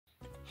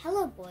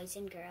Hello, boys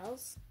and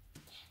girls.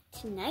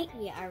 Tonight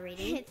we are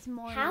reading It's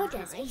morning How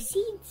time. Does a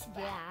Seed Sprout?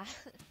 Yeah.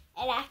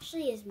 It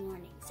actually is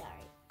morning, sorry.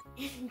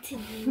 It's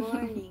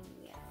morning.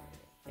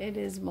 It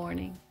is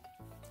morning.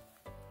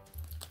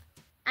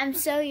 I'm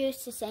so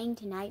used to saying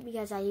tonight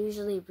because I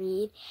usually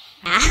read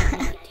at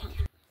nighttime.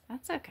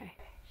 That's okay.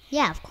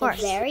 Yeah, of course.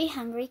 The very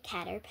hungry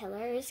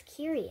caterpillar is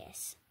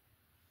curious.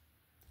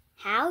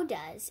 How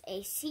does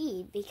a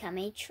seed become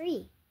a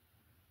tree?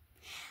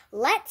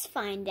 Let's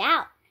find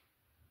out.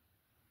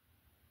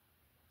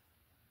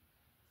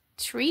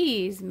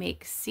 Trees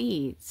make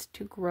seeds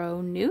to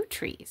grow new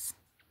trees.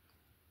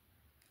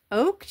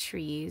 Oak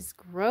trees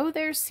grow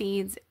their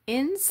seeds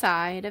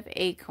inside of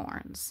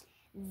acorns.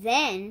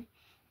 Then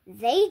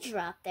they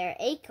drop their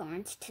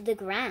acorns to the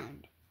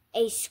ground.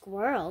 A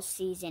squirrel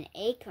sees an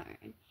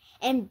acorn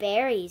and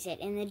buries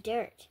it in the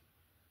dirt.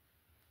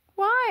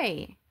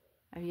 Why?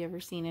 Have you ever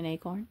seen an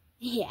acorn?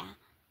 Yeah.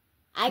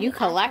 You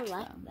collect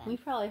collect them. them. We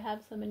probably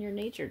have some in your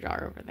nature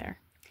jar over there.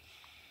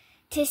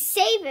 To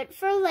save it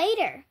for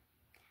later.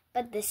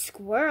 But the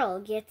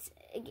squirrel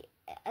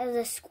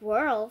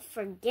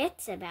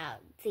forgets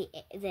about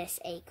this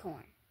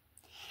acorn.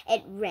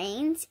 It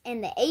rains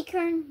and the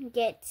acorn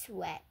gets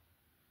wet.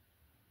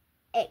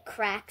 It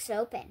cracks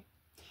open.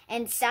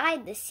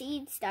 Inside, the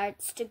seed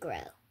starts to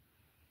grow.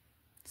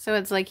 So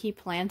it's like he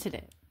planted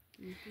it.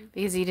 Mm-hmm.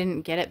 Because he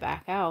didn't get it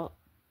back out.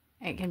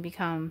 It can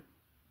become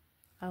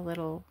a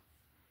little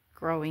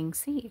growing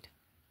seed.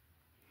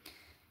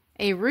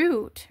 A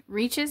root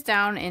reaches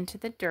down into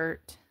the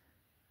dirt.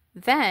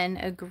 Then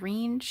a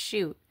green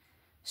shoot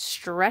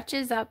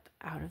stretches up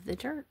out of the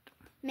dirt.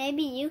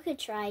 Maybe you could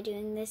try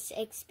doing this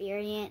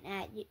experiment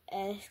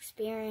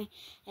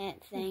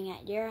thing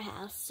at your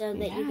house so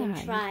that you can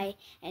try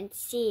and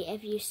see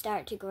if you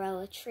start to grow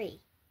a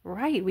tree.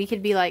 Right. We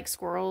could be like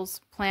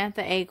squirrels, plant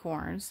the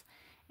acorns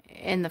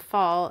in the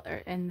fall,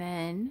 and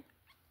then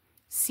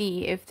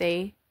see if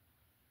they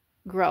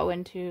grow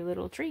into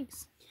little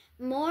trees.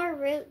 More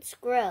roots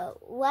grow.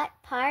 What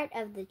part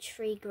of the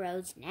tree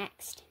grows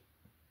next?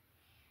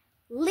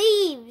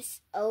 Leaves.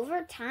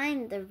 Over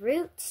time, the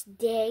roots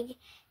dig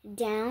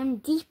down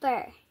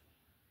deeper.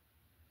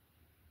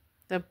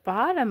 The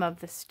bottom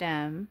of the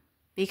stem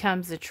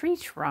becomes a tree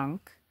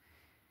trunk.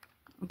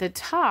 The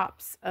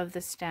tops of the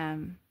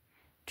stem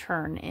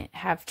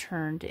have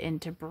turned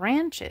into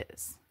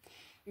branches.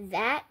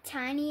 That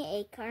tiny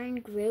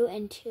acorn grew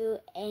into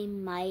a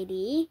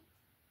mighty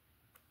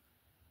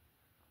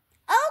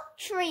oak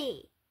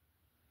tree.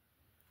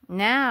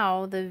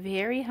 Now the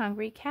very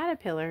hungry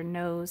caterpillar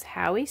knows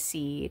how a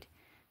seed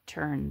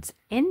turns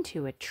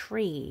into a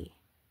tree.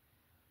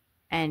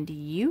 And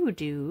you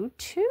do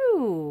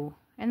too.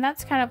 And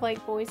that's kind of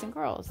like boys and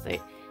girls.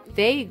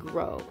 They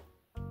grow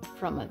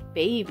from a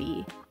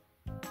baby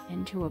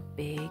into a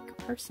big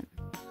person.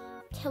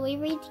 Can we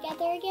read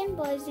together again,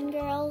 boys and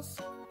girls?